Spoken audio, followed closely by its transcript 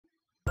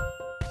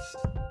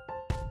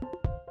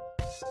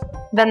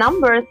The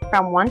numbers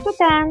from 1 to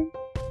 10.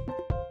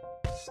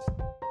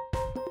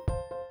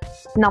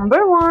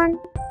 Number 1.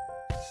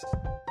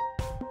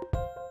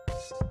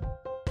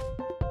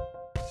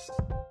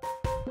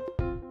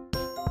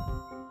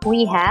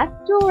 We have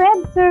 2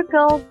 red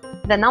circles.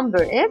 The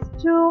number is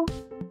 2.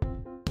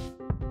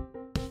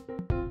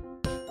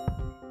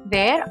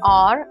 There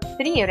are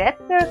 3 red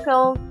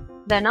circles.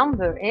 The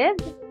number is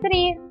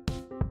 3.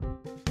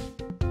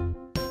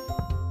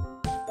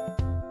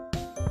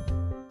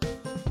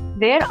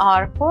 There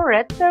are 4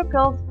 red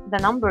circles. The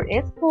number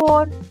is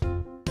 4.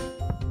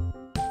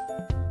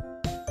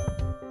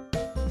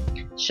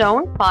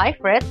 Shown 5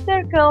 red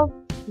circles.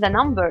 The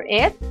number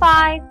is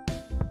 5.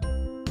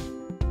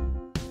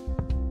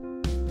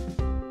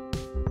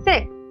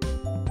 6.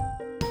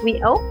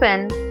 We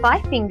open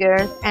 5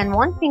 fingers and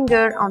 1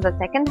 finger on the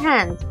second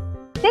hand.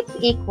 6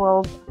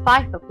 equals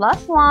 5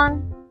 plus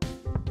 1.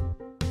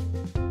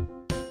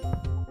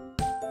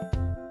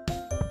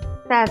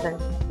 7.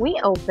 We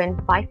open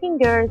 5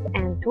 fingers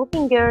and 2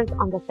 fingers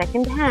on the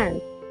second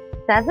hand.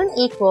 7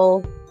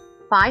 equals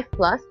 5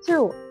 plus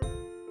 2.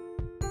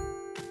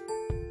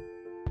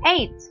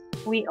 8.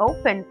 We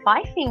open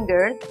 5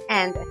 fingers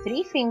and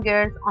 3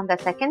 fingers on the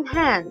second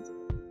hand.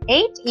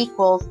 8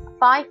 equals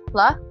 5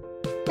 plus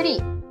 3.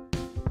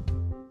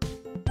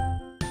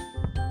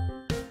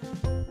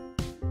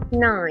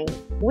 9.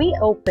 We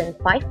open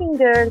 5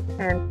 fingers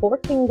and 4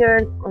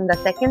 fingers on the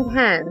second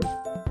hand.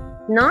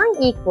 9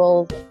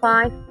 equals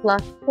 5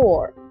 plus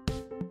 4.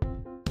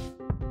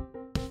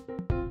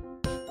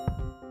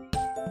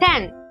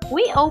 10.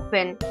 We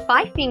open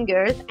 5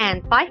 fingers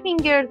and 5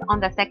 fingers on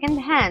the second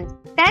hand.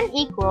 10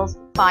 equals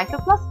 5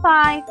 plus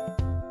 5.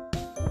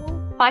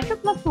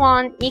 5 plus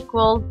 1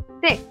 equals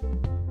 6.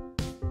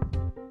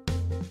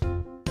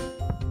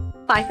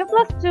 5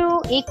 plus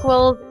 2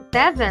 equals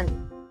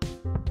 7.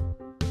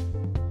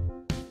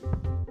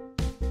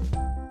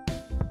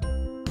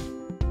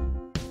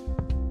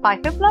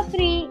 5 plus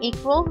 3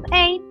 equals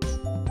 8.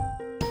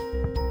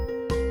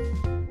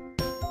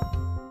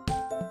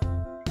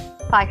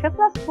 5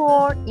 plus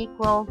 4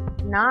 equals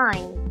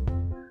 9.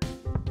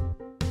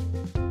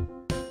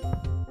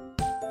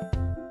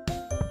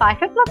 5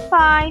 plus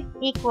 5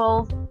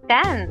 equals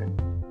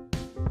 10.